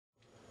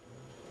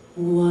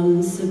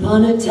Once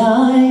upon a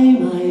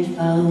time I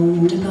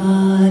found a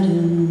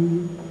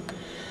garden,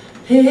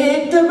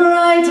 picked the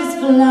brightest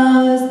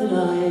flowers that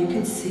I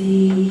could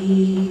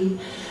see,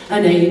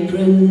 an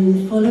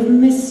apron full of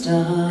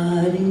Mr.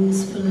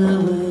 Harding's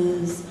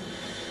flowers.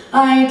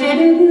 I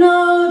didn't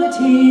know that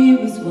he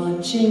was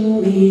watching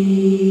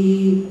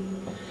me.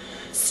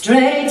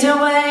 Straight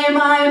away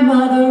my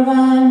mother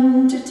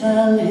ran to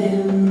tell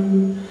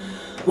him,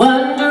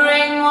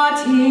 wondering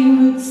what he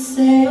would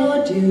say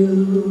or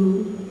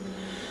do.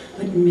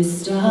 But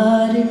Mr.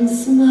 Harding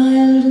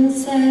smiled and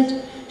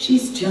said,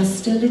 "She's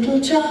just a little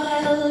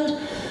child.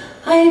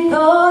 I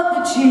thought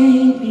that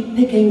she'd be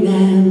picking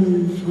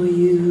them for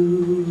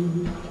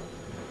you."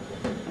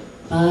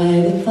 By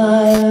the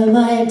fire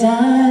my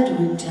dad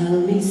would tell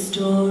me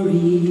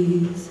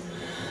stories.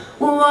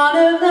 One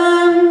of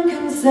them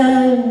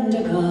concerned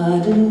a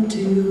garden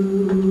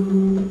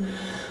too,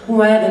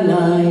 where the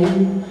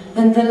lion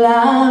and the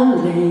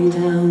lamb lay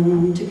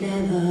down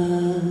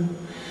together,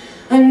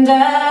 and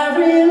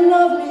every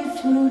lovely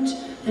fruit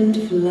and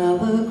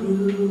flower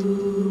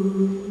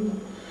grew.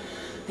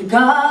 The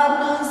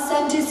gardener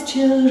sent his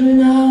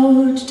children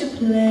out to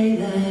play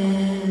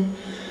there,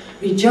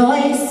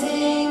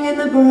 rejoicing in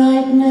the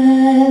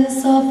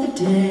brightness of the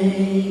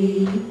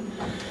day.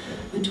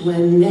 But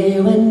when they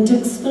went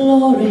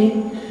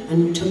exploring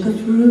and took a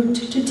fruit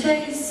to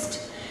taste,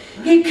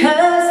 he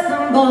cursed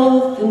them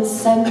both and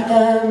sent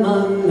them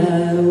on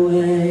their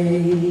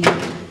way.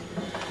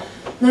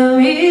 Now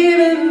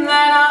even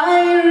then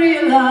I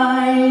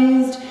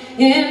realized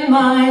in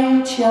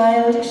my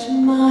childish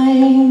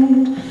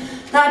mind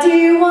that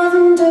he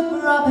wasn't a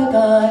proper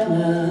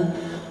gardener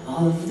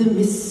of the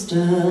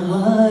Mr.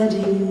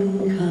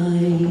 Harding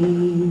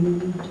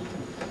kind.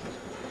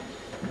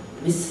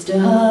 Mr.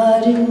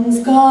 Harding's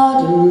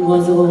garden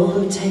was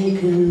all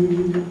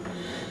taken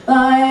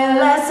by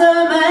lesser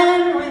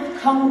men with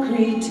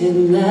concrete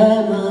in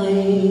their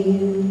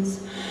minds.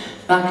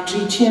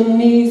 Factory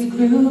chimneys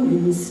grew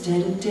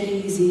instead of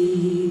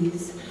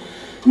daisies,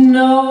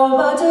 no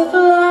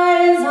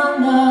butterflies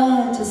on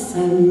that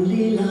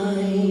assembly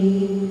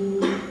line.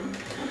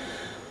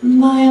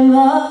 My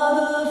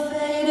mother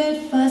faded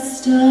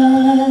faster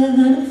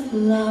than a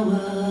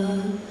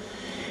flower.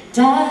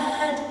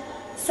 Dad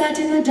sat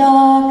in the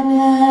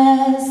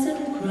darkness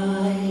and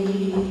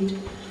cried.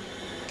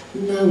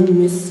 Now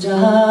Mr.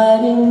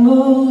 Harding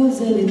moves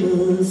a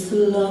little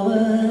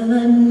slower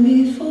than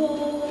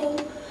before,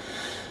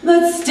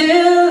 but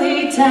still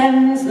he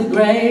tends the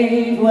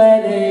grave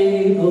where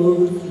they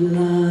both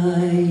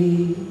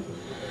lie.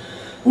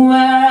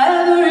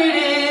 Wherever it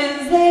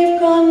is they've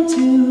gone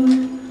to,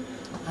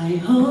 I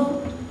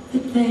hope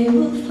that they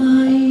will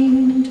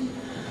find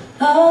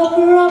a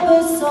proper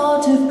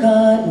sort of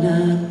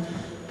gardener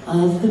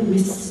of the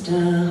Mr.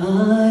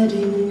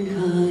 Harding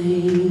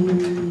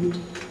kind.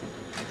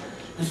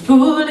 A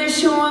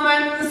foolish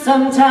woman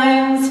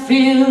sometimes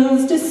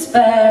feels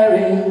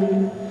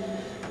despairing.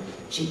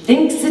 She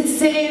thinks it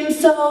seems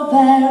so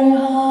very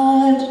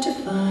hard to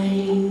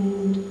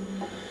find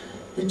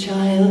the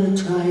child that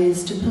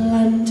tries to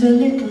plant a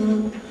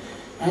little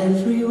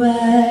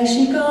everywhere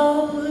she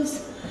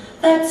goes,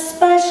 that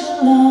special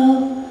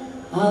love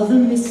of the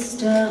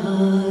Mr.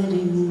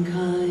 Harding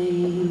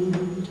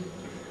kind.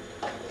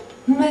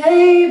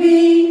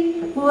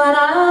 Maybe when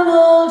I'm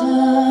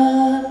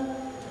older,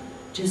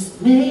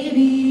 just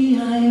maybe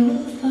I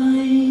will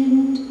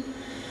find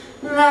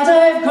that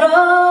I've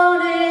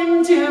grown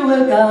into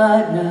a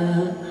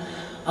gardener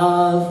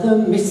of the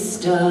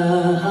Mr.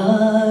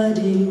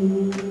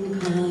 Harding